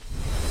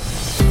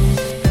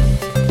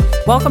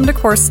Welcome to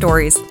Course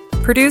Stories,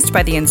 produced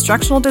by the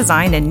Instructional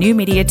Design and New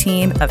Media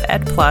team of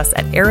Ed Plus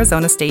at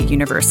Arizona State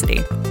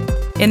University.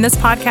 In this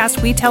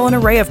podcast, we tell an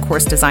array of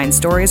course design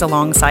stories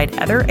alongside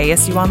other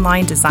ASU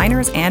Online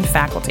designers and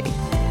faculty.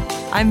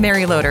 I'm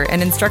Mary Loader,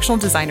 an instructional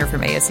designer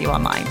from ASU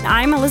Online.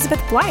 I'm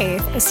Elizabeth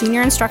Blythe, a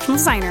senior instructional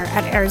designer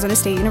at Arizona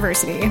State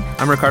University.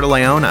 I'm Ricardo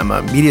Leone. I'm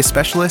a media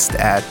specialist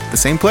at the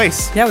same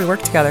place. Yeah, we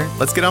work together.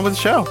 Let's get on with the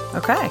show.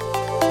 Okay.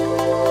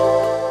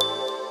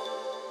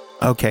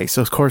 Okay,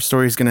 so Course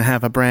Story is going to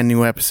have a brand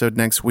new episode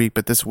next week,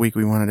 but this week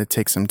we wanted to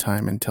take some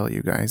time and tell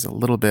you guys a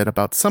little bit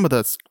about some of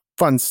the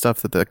fun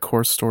stuff that the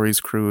Course Stories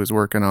crew is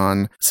working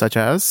on, such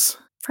as...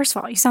 First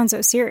of all, you sound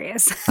so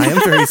serious. I am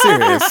very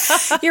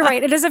serious. You're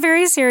right. It is a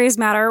very serious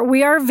matter.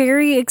 We are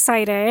very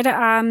excited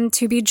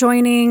to be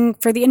joining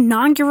for the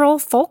inaugural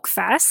FOLC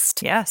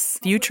Fest. Yes.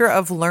 Future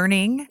of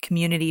Learning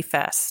Community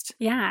Fest.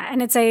 Yeah.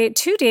 And it's a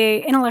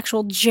 2-day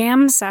intellectual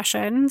jam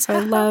session. So I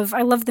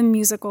love the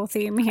musical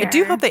theme here. I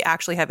do hope they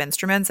actually have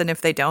instruments. And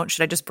if they don't,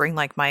 should I just bring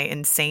like my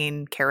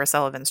insane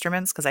carousel of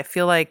instruments? Because I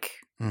feel like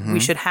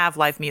we should have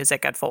live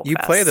music at FOLC You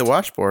Fest. play the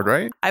washboard,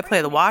 right? I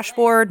play the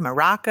washboard,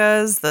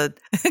 maracas, the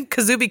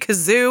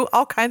kazooie-kazoo,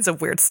 all kinds of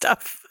weird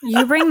stuff.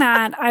 You bring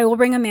that. I will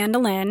bring a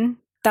mandolin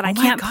that I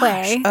can't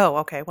play. Oh,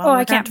 okay. Well,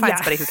 I can't find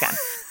somebody who can.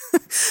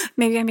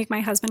 Maybe I make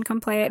my husband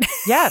come play it.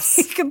 Yes.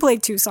 He can play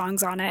 2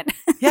 songs on it.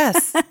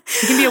 Yes.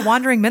 You can be a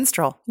wandering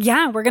minstrel.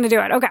 Yeah, we're going to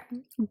do it. Okay.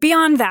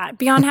 Beyond that,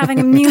 beyond having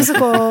a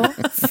musical,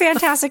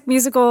 fantastic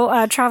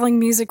musical traveling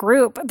music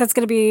group that's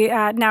going to be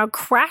now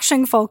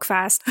crashing FOLC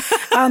Fest,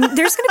 there's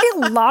going to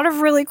be a lot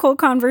of really cool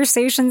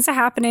conversations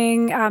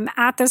happening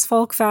at this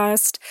FOLC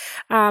Fest.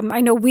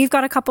 I know we've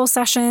got a couple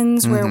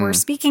sessions where we're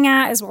speaking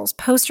at, as well as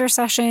poster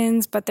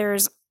sessions, but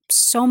there's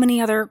so many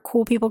other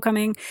cool people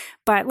coming,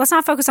 but let's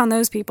not focus on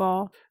those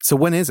people. So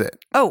when is it?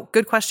 Oh,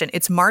 good question.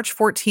 It's March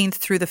 14th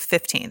through the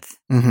 15th.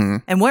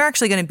 And we're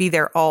actually going to be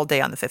there all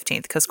day on the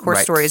 15th because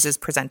Course Stories is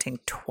presenting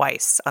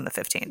twice on the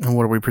 15th. And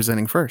what are we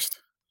presenting first?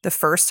 The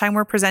first time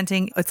we're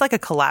presenting, it's like a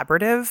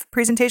collaborative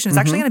presentation. It's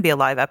actually going to be a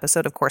live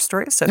episode of Course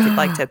Stories. So if you'd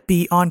like to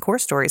be on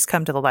Course Stories,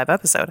 come to the live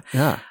episode.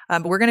 Yeah.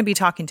 But we're going to be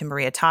talking to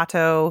Maria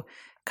Tato,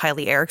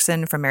 Kylie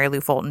Erickson from Mary Lou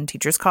Fulton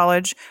Teachers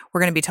College.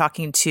 We're going to be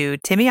talking to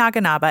Timi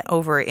Aganaba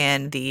over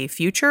in the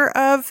Future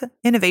of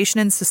Innovation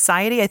in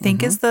Society, I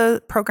think is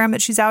the program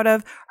that she's out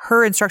of.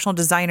 Her instructional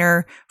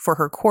designer for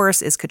her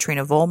course is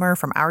Katrina Vollmer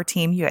from our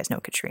team. You guys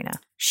know Katrina.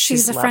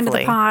 She's a lovely. friend of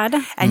the pod.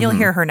 And you'll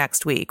hear her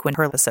next week when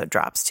her episode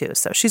drops too.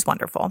 So she's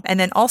wonderful. And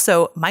then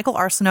also Michael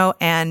Arsenault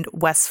and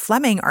Wes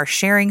Fleming are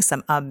sharing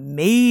some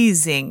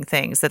amazing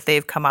things that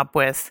they've come up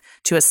with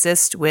to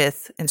assist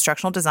with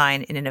instructional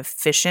design in an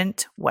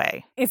efficient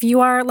way. If you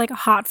are like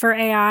hot for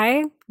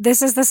AI,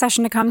 this is the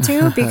session to come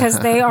to because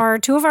they are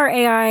 2 of our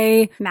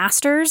AI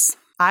masters.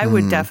 I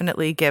would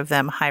definitely give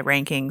them high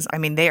rankings. I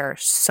mean, they are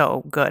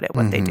so good at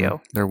what they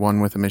do. They're one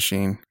with a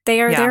machine.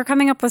 They're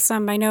coming up with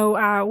some, I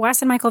know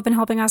Wes and Michael have been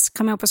helping us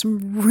come up with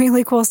some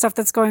really cool stuff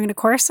that's going into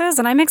courses.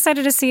 And I'm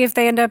excited to see if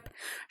they end up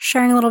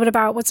sharing a little bit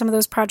about what some of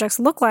those projects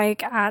look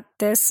like at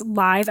this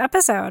live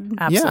episode.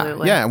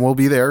 Absolutely. Yeah, and we'll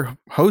be there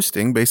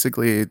hosting.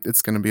 Basically,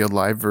 it's going to be a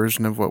live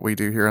version of what we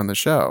do here on the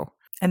show.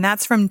 And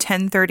that's from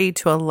 10:30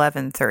 to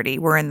 11:30.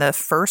 We're in the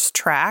first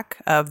track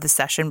of the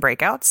session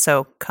breakouts,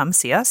 so come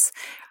see us.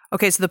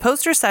 Okay, so the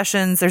poster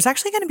sessions, there's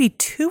actually going to be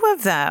 2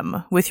 of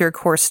them with your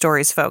Course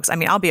Stories folks. I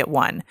mean, I'll be at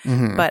one,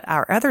 but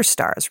our other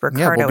stars,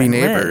 Ricardo we'll be and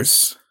neighbors.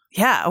 Liz.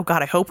 Yeah. Oh,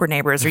 God, I hope we're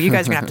neighbors, or you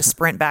guys are going to have to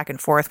sprint back and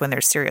forth when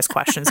there's serious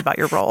questions about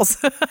your roles,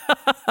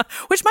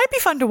 which might be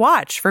fun to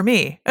watch for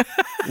me.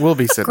 We'll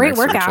be sitting Great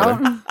next to each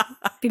workout. other.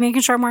 Be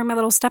making sure I'm wearing my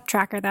little step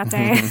tracker that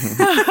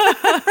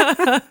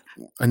day.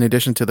 In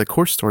addition to the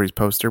Course Stories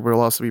poster,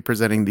 we'll also be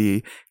presenting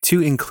the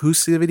To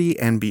Inclusivity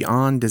and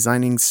Beyond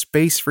Designing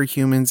Space for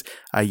Humans,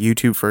 a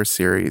YouTube First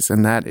series.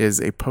 And that is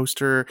a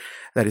poster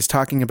that is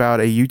talking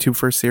about a YouTube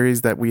First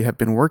series that we have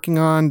been working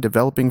on,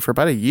 developing for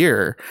about a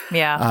year.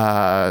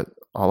 Yeah.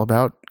 All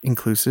about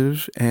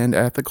inclusive and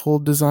ethical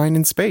design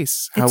in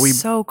space.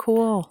 It's so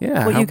cool.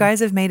 Yeah. What you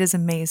guys have made is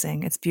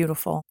amazing. It's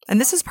beautiful. And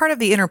this is part of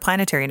the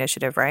Interplanetary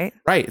Initiative, right?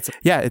 Right.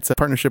 It's a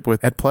partnership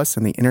with Ed Plus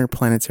and the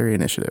Interplanetary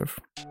Initiative.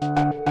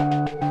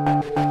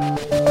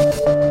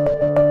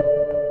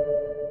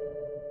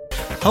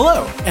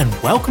 Hello, and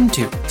welcome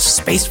to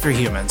Space for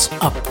Humans,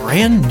 a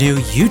brand new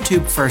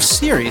YouTube-first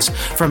series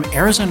from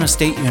Arizona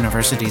State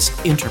University's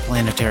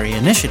Interplanetary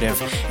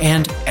Initiative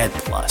and Ed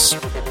Plus.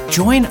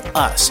 Join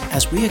us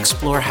as we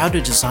explore how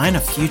to design a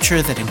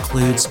future that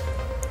includes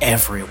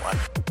everyone,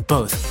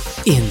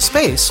 both in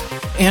space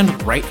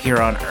and right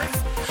here on Earth.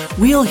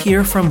 We'll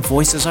hear from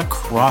voices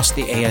across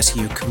the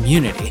ASU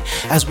community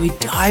as we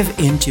dive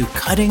into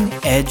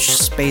cutting-edge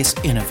space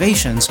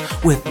innovations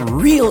with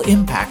real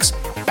impacts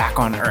back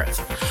on Earth.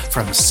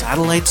 From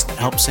satellites that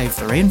help save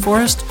the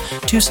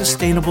rainforest, to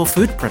sustainable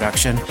food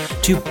production,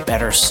 to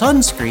better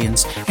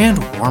sunscreens and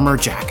warmer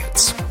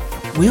jackets.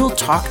 We'll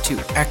talk to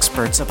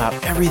experts about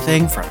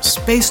everything from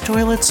space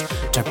toilets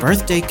to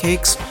birthday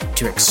cakes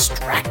to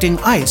extracting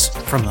ice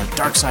from the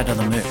dark side of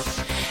the moon.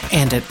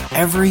 And at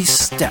every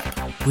step,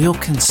 we'll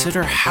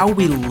consider how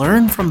we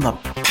learn from the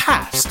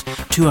past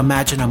to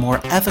imagine a more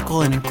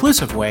ethical and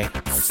inclusive way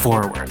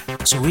forward,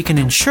 so we can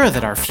ensure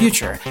that our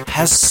future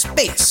has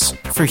space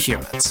for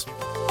humans.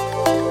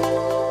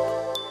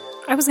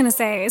 I was going to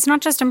say, it's not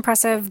just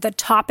impressive the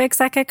topics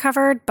that get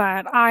covered,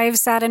 but I've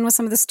sat in with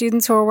some of the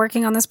students who are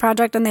working on this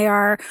project, and they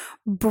are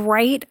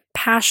bright,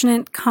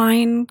 passionate,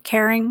 kind,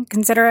 caring,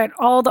 considerate,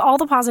 all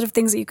the positive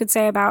things that you could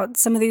say about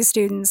some of these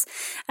students.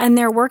 And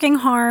they're working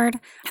hard,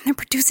 and they're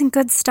producing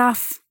good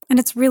stuff. And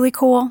it's really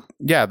cool.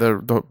 Yeah,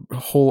 the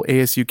whole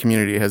ASU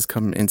community has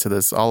come into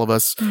this. All of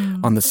us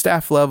on the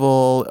staff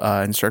level,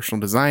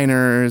 instructional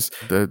designers,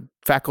 the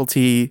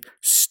faculty,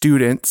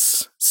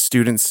 students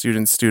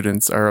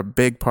are a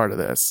big part of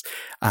this.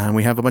 And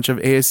we have a bunch of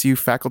ASU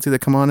faculty that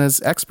come on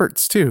as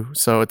experts too.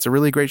 So it's a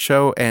really great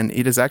show. And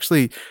it is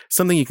actually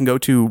something you can go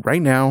to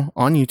right now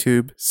on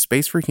YouTube,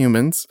 Space for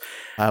Humans.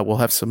 We'll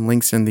have some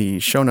links in the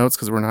show notes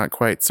because we're not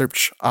quite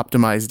search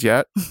optimized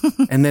yet.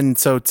 And then,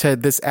 so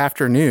Ted, this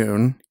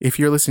afternoon, if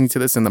you're listening to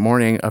this in the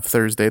morning of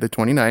Thursday, the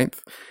 29th,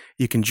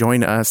 you can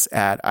join us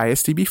at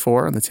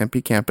ISDB4 on the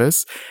Tempe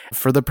campus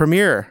for the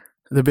premiere,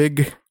 the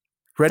big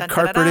red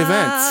carpet event.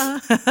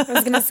 I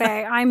was going to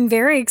say, I'm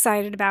very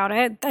excited about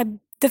it.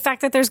 The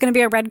fact that there's going to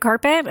be a red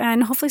carpet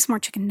and hopefully some more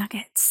chicken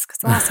nuggets. Because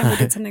the last time we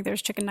did something, there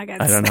was chicken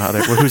nuggets. I don't know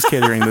who's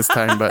catering this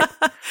time, but...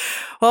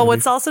 Well,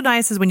 what's also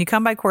nice is when you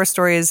come by Core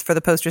Stories for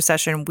the poster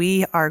session,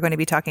 we are going to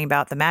be talking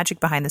about the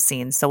magic behind the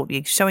scenes. So we'll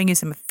be showing you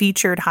some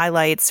featured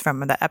highlights from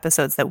the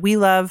episodes that we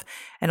love,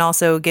 and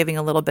also giving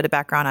a little bit of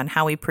background on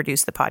how we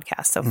produce the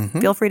podcast. So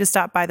feel free to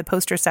stop by the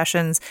poster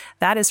sessions.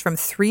 That is from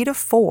 3 to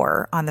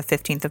 4 on the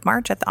 15th of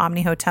March at the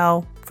Omni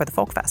Hotel for the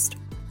Folk Fest.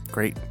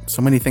 Great.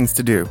 So many things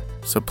to do.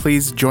 So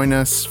please join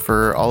us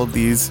for all of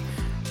these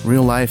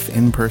real-life,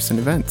 in-person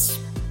events.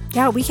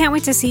 Yeah, we can't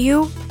wait to see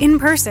you in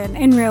person,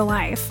 in real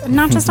life,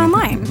 not just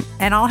online.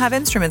 And I'll have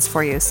instruments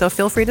for you, so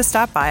feel free to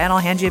stop by and I'll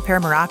hand you a pair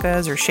of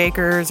maracas or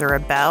shakers or a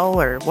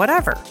bell or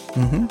whatever.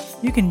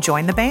 You can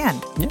join the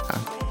band. Yeah.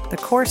 The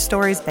Core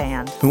Stories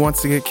Band. Who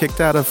wants to get kicked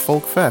out of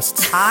Folk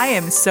Fest? I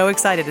am so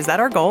excited. Is that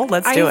our goal?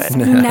 Let's do it.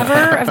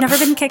 I've never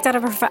been kicked out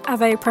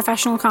of a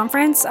professional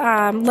conference,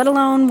 let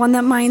alone one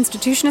that my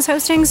institution is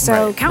hosting.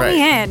 So count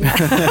me in.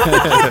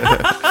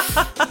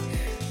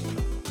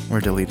 We're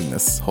deleting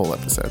this whole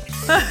episode.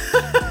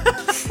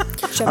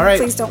 All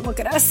right. Please don't look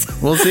at us.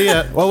 We'll see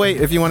ya. Well,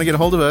 wait, if you want to get a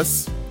hold of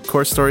us,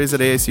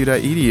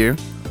 corestories@asu.edu.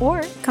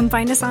 Or come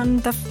find us on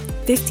the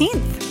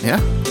 15th.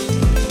 Yeah.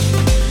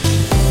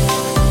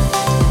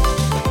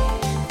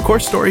 Core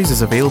Stories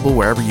is available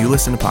wherever you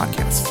listen to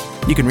podcasts.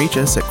 You can reach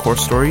us at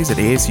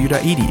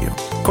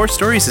corestories@asu.edu. Core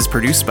Stories is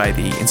produced by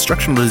the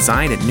Instructional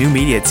Design and New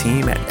Media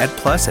team at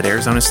EdPlus at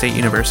Arizona State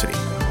University.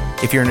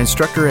 If you're an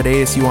instructor at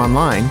ASU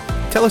Online,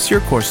 tell us your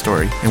core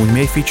story, and we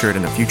may feature it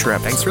in a future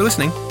episode. Thanks for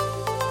listening.